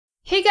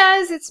Hey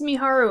guys, it's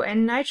Miharu,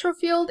 and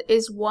Nitro-Fueled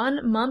is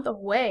 1 month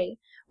away.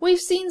 We've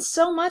seen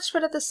so much,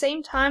 but at the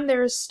same time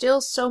there is still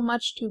so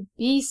much to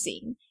be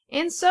seen.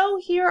 And so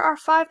here are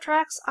 5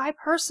 tracks I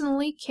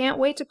personally can't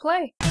wait to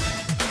play.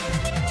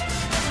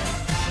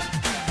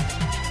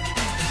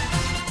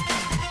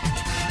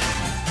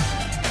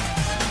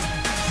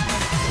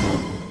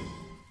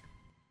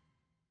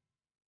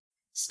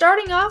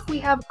 Starting off, we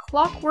have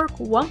Clockwork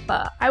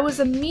Wumpa. I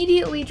was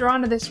immediately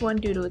drawn to this one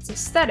due to its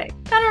aesthetic.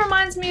 Kinda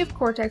reminds me of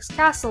Cortex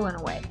Castle in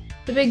a way.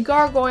 The big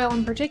gargoyle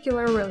in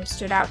particular really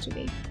stood out to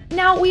me.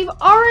 Now, we've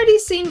already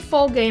seen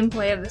full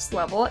gameplay of this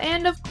level,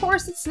 and of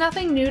course it's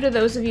nothing new to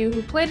those of you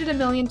who played it a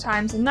million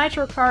times in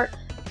Nitro Kart,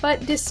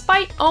 but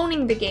despite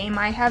owning the game,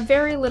 I have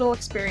very little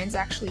experience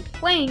actually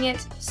playing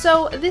it,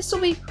 so this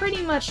will be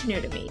pretty much new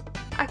to me.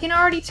 I can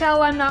already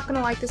tell I'm not going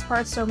to like this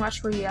part so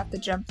much where you have to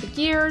jump the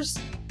gears,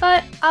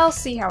 but I'll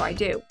see how I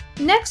do.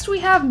 Next we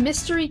have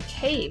Mystery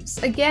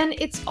Caves. Again,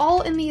 it's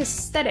all in the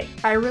aesthetic.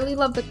 I really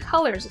love the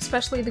colors,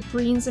 especially the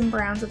greens and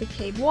browns of the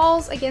cave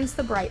walls against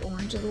the bright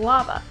orange of the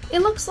lava. It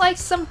looks like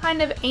some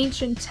kind of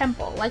ancient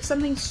temple, like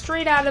something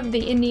straight out of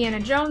the Indiana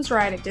Jones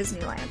ride at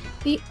Disneyland.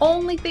 The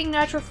only thing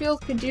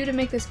Nitro-Fueled could do to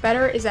make this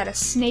better is add a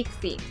snake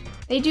theme.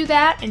 They do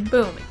that and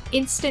boom,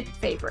 instant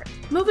favorite.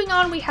 Moving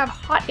on, we have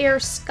Hot Air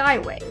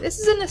Skyway. This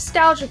is a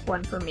nostalgic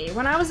one for me.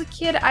 When I was a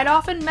kid, I'd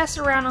often mess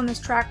around on this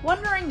track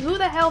wondering who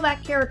the hell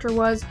that character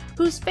was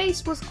whose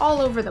face was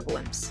all over the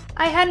blimps.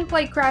 I hadn't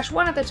played Crash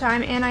 1 at the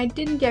time and I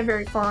didn't get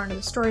very far into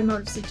the story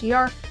mode of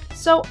CTR,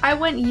 so I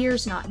went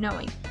years not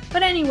knowing.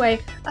 But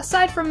anyway,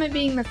 aside from it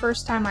being the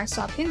first time I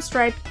saw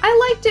Pinstripe,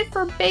 I liked it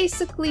for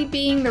basically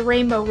being the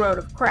Rainbow Road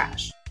of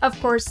Crash. Of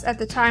course, at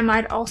the time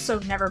I'd also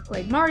never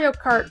played Mario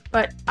Kart,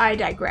 but I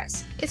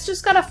digress. It's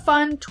just got a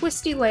fun,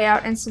 twisty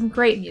layout and some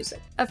great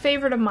music. A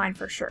favorite of mine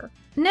for sure.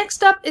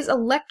 Next up is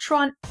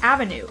Electron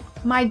Avenue,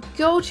 my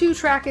go-to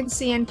track in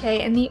CNK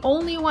and the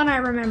only one I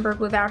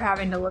remembered without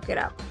having to look it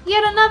up.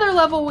 Yet another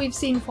level we've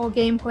seen full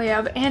gameplay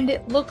of, and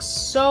it looks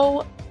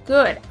so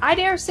good. I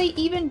dare say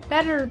even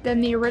better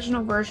than the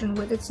original version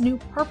with its new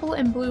purple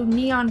and blue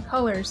neon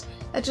colors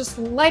that just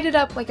light it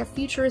up like a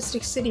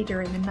futuristic city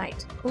during the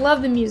night.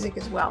 Love the music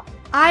as well.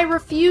 I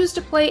refuse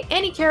to play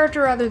any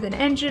character other than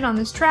Engine on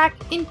this track,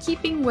 in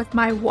keeping with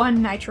my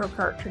one Nitro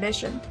Kart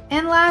tradition.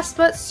 And last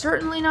but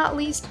certainly not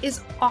least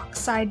is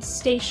Oxide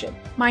Station,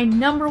 my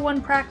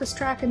 #1 practice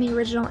track in the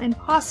original and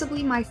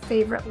possibly my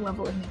favorite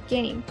level in the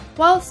game.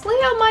 While its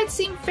layout might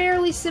seem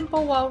fairly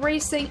simple while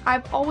racing,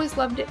 I've always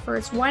loved it for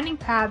its winding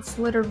paths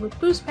littered with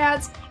boost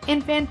pads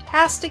and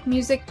fantastic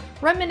music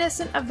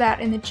reminiscent of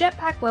that in the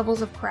jetpack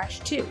levels of Crash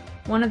 2,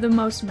 one of the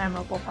most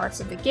memorable parts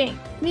of the game.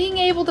 Being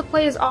able to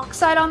play as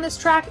Oxide on this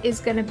track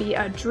is gonna be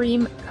a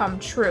dream come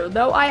true,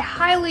 though I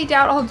highly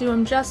doubt I'll do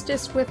him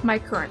justice with my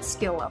current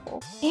skill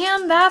level.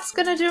 And that's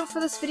gonna do it for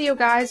this video,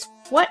 guys.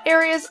 What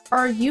areas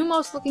are you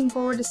most looking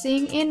forward to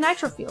seeing in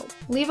Nitro-Fueled?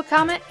 Leave a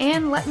comment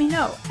and let me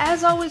know.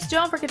 As always,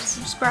 don't forget to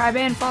subscribe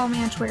and follow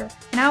me on Twitter,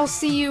 and I will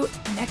see you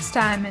next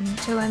time. And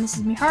until then, this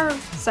is Miharu,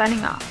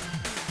 signing off.